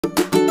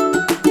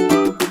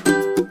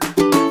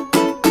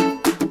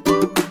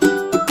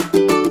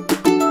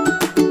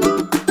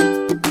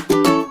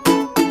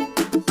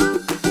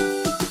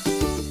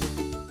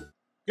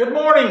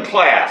morning,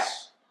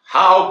 class.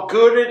 How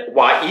good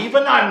why,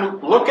 even I'm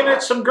looking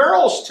at some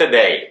girls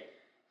today.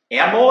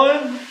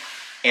 Emmeline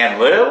and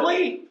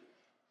Lily.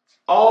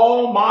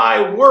 Oh,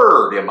 my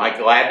word, am I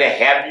glad to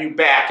have you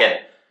back. And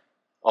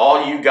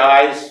all you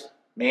guys,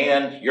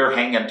 man, you're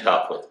hanging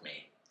tough with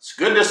me. It's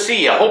good to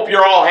see you. I hope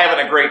you're all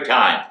having a great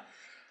time.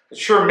 I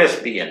sure miss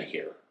being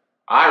here.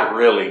 I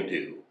really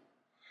do.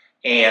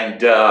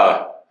 And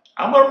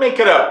I'm going to make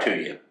it up to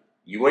you.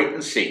 You wait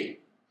and see.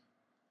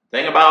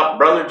 Thing about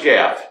Brother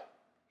Jeff,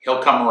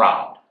 he'll come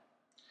around.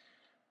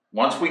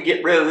 Once we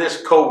get rid of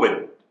this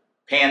COVID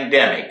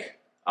pandemic,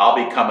 I'll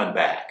be coming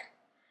back.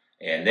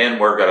 And then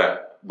we're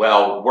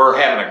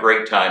having a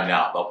great time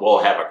now, but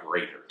we'll have a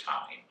greater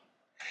time.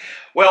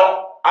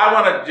 Well, I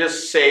want to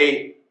just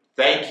say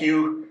thank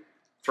you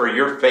for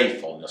your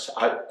faithfulness.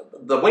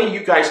 The way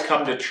you guys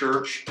come to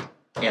church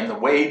and the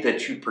way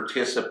that you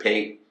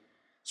participate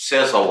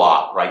says a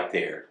lot right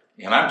there.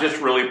 And I'm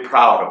just really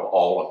proud of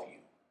all of you.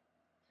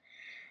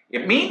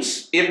 It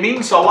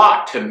means a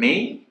lot to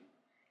me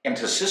and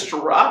to Sister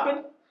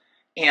Robin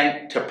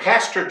and to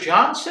Pastor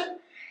Johnson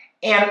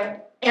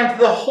and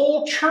the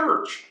whole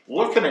church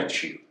looking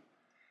at you.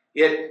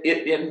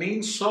 It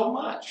means so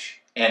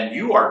much. And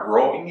you are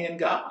growing in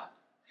God.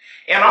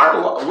 And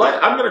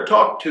I'm going to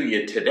talk to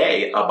you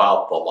today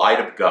about the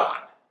light of God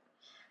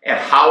and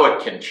how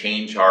it can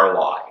change our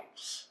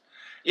lives.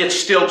 It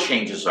still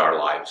changes our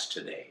lives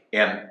today.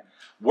 And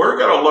we're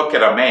going to look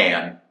at a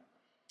man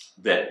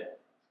that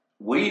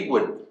we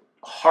would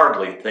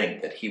hardly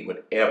think that he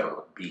would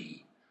ever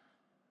be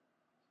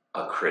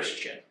a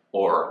Christian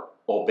or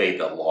obey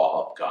the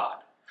law of God.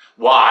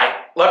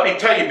 Why? Let me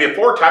tell you,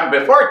 before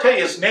I tell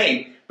you his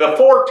name,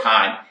 before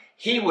time,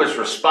 he was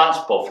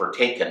responsible for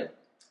taking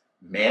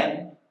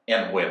men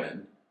and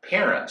women,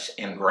 parents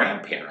and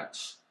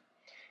grandparents,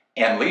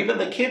 and leaving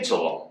the kids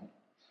alone,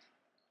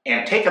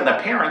 and taking the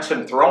parents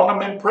and throwing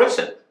them in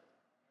prison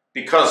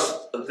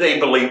because they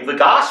believed the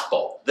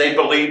gospel. They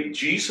believed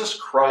Jesus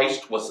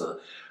Christ was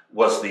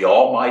the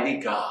Almighty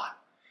God,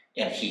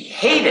 and he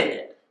hated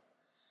it.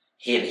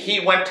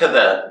 He went to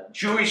the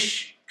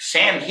Jewish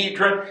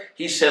Sanhedrin.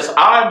 He says,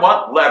 I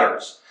want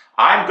letters.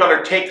 I'm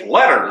going to take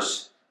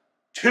letters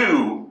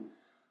to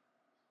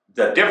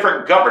the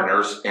different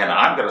governors, and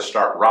I'm going to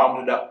start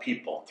rounding up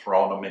people,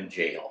 throwing them in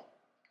jail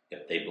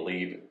if they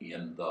believe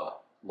in the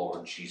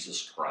Lord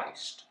Jesus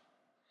Christ.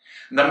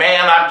 And the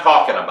man I'm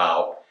talking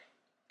about,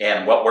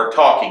 and what we're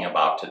talking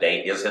about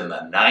today, is in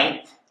the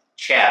 9th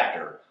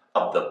chapter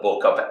of the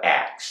book of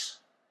Acts.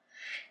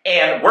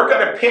 And we're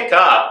going to pick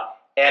up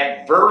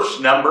at verse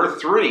number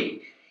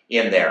 3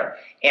 in there.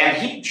 And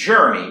he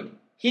journeyed,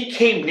 he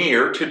came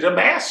near to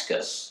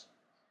Damascus.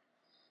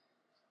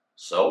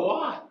 So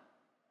what?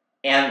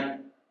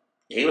 And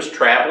he was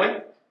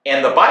traveling,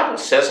 and the Bible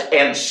says,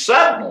 and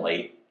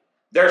suddenly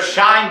there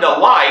shined a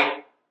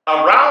light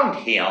around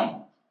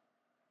him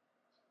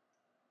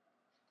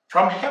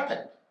from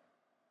heaven.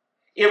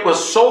 It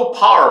was so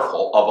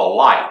powerful of a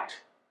light.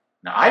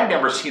 Now, I've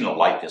never seen a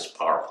light this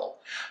powerful,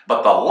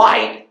 but the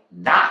light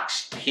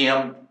knocks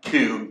him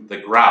to the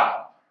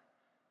ground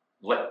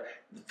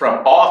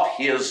from off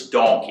his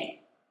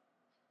donkey.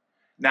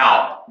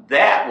 Now,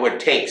 that would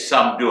take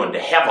some doing to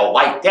have a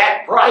light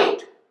that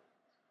bright.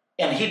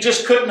 And he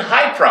just couldn't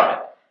hide from it.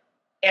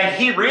 And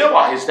he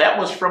realized that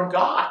was from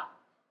God.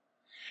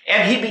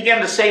 And he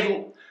began to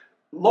say,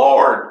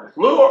 Lord,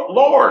 Lord,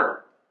 Lord,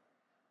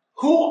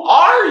 who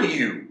are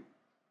you?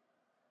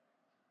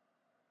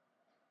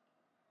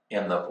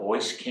 And the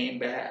voice came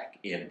back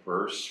in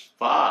verse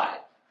 5.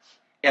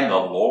 And the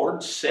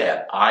Lord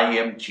said, I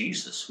am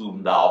Jesus,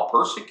 whom thou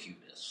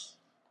persecutest.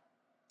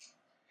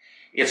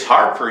 It's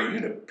hard for you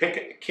to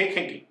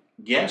kick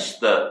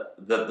against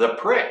the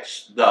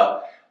pricks,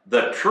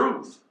 the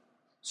truth,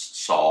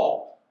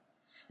 Saul.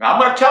 Now,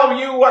 I'm going to tell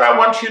you what I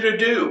want you to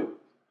do.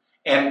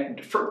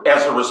 And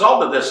as a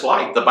result of this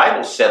light, the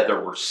Bible said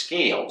there were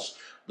scales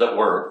that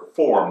were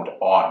formed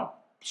on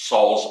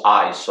Saul's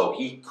eyes so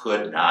he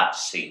could not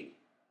see.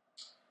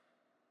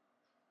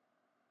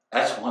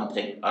 That's one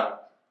thing. I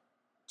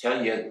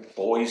tell you,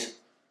 boys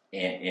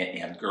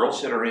and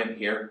girls that are in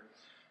here,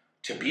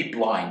 to be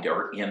blind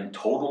or in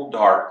total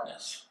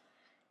darkness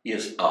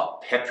is a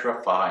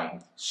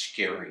petrifying,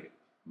 scary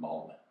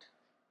moment.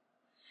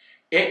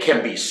 It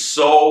can be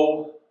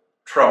so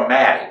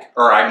traumatic,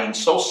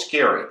 so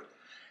scary.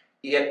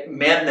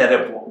 Men that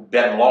have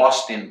been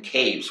lost in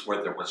caves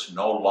where there was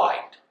no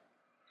light.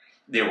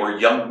 They were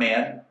young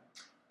men,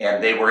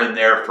 and they were in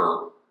there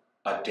for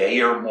a day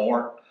or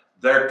more.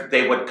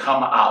 They would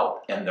come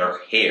out, and their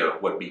hair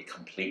would be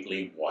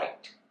completely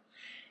white.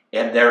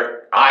 And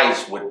their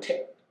eyes would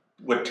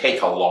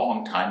take a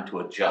long time to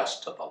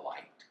adjust to the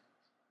light.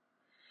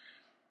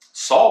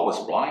 Saul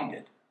was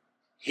blinded.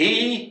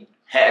 He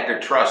had to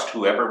trust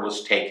whoever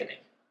was taking him.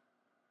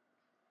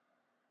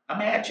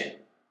 Imagine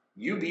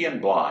you being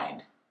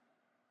blind,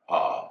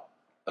 a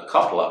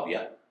couple of you,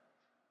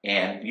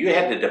 and you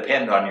had to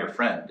depend on your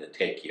friend to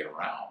take you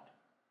around.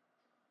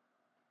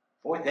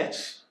 Boy,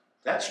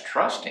 that's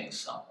trusting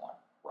someone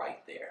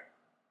right there.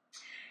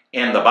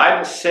 And the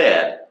Bible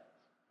said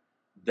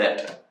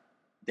that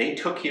they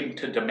took him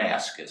to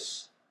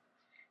Damascus,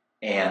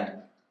 and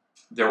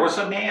there was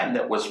a man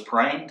that was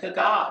praying to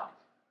God.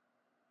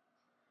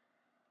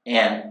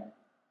 And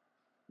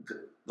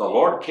the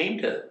Lord came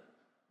to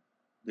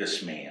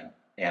this man,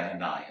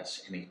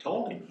 Ananias, and he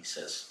told him, he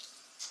says,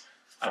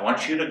 I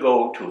want you to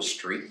go to a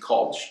street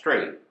called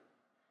Straight,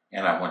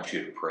 and I want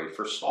you to pray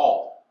for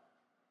Saul.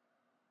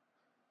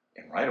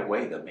 And right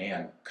away, the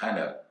man kind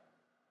of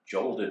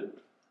jolted.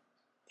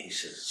 He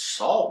says,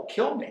 Saul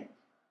killed me.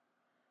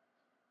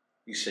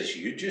 He says,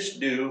 you just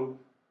do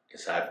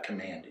as I've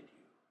commanded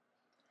you.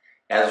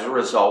 As a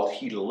result,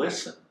 he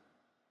listened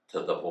to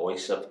the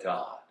voice of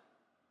God.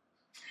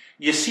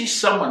 You see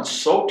someone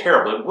so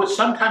terrible.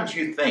 Sometimes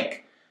you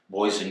think,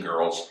 boys and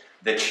girls,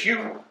 that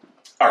you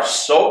are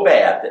so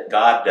bad that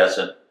God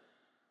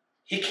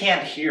he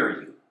can't hear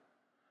you.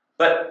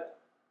 But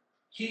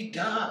he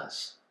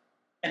does.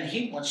 And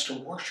he wants to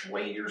wash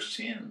away your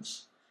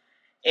sins.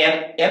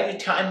 And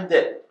anytime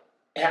that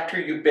after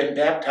you've been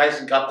baptized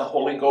and got the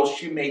Holy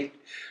Ghost, you may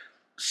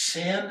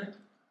sin,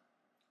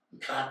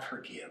 God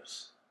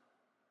forgives.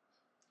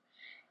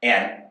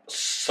 And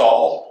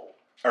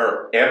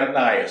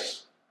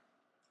Ananias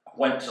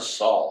went to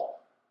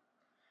Saul,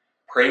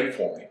 prayed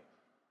for him.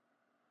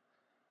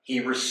 He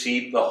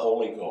received the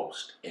Holy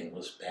Ghost and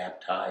was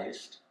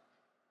baptized,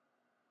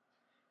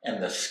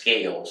 and the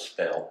scales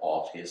fell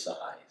off his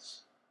eyes.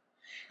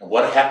 And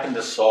what happened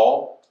to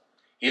Saul?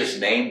 His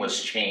name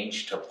was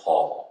changed to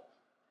Paul.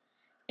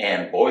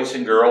 And boys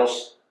and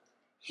girls,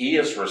 he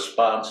is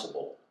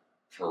responsible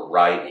for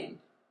writing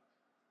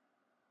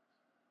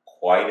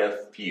quite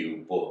a few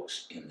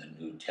books in the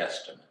New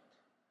Testament.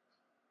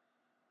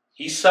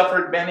 He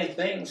suffered many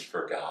things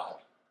for God,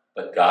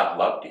 but God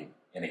loved him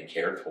and he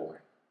cared for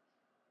him.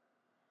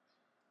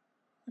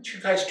 I want you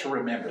guys to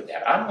remember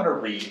that. I'm going to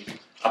read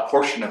a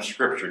portion of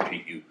Scripture to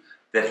you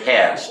that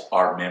has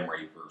our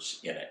memory verse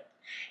in it.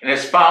 And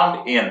it's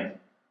found in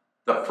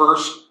the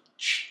First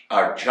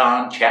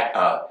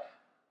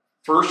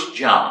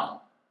John,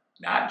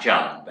 not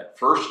John, but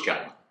 1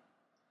 John,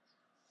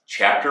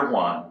 chapter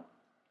 1,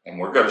 and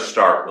we're going to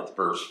start with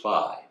verse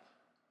 5.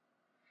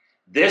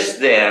 This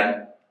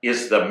then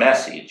is the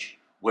message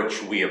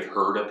which we have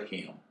heard of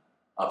him,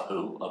 of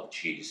who? Of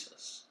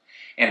Jesus,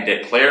 and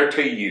declare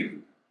to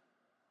you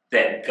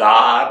that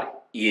God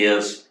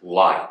is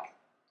light,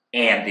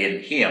 and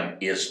in him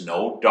is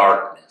no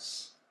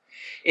darkness.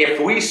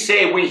 If we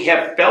say we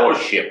have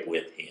fellowship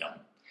with him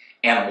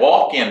and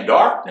walk in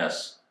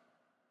darkness,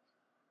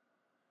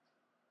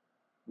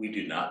 we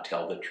do not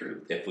tell the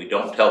truth. If we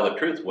don't tell the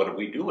truth, what are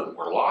we doing?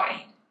 We're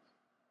lying.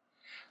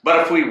 But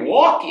if we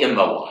walk in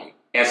the light,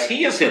 as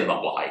he is in the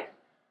light,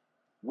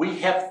 we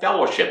have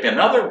fellowship. In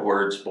other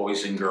words,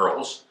 boys and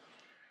girls,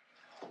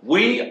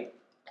 we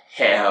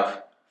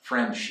have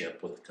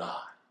friendship with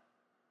God.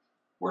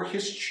 We're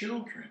his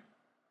children.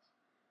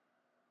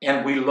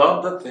 And we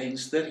love the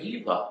things that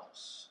he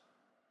loves.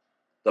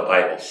 The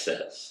Bible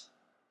says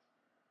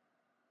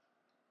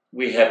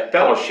we have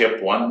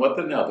fellowship one with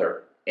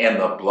another, and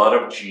the blood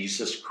of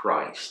Jesus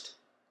Christ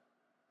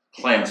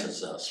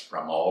cleanses us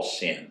from all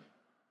sin.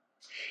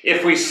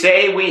 If we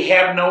say we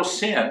have no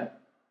sin,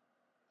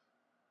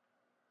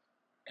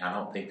 I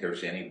don't think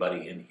there's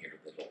anybody in here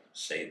that will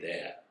say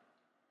that.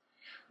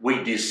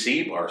 We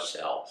deceive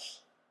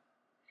ourselves,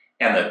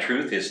 and the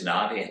truth is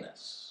not in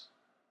us.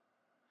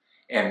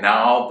 And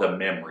now the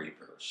memory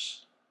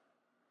verse.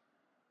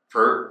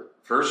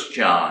 1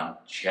 John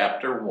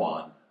chapter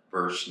 1,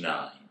 verse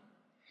 9.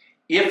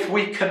 If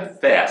we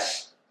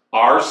confess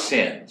our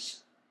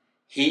sins,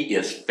 he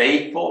is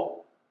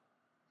faithful.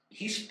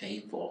 He's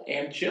faithful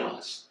and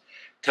just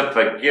to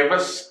forgive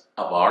us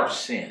of our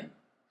sin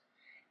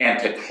and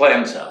to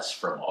cleanse us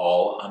from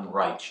all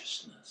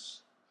unrighteousness.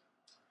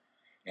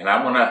 And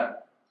I want to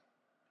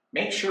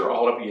make sure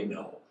all of you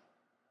know,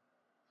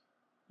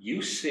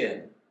 you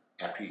sin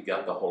after you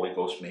got the Holy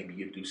Ghost. Maybe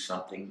you do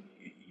something,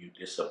 you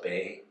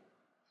disobey.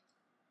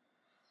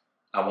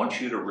 I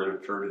want you to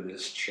refer to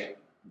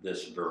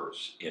this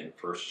verse in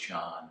 1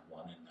 John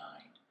 1 and 9.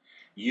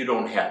 You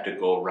don't have to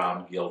go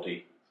around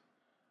guilty.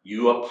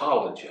 You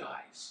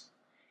apologize,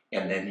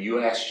 and then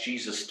you ask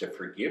Jesus to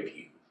forgive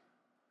you.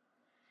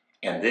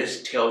 And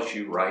this tells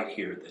you right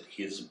here that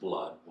his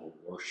blood will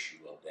wash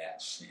you of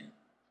that sin.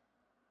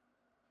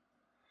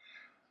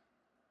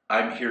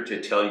 I'm here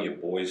to tell you,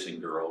 boys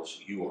and girls,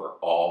 you are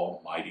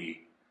all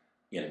mighty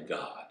in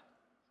God.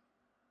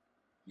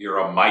 You're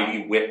a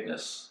mighty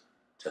witness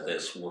to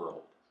this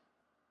world.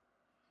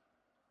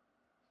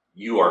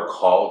 You are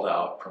called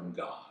out from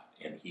God,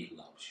 and he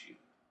loves you.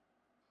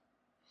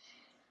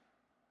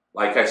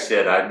 Like I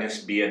said, I miss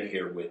being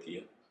here with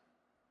you.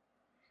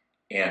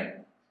 And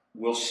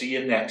we'll see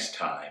you next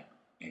time,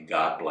 and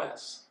God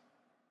bless.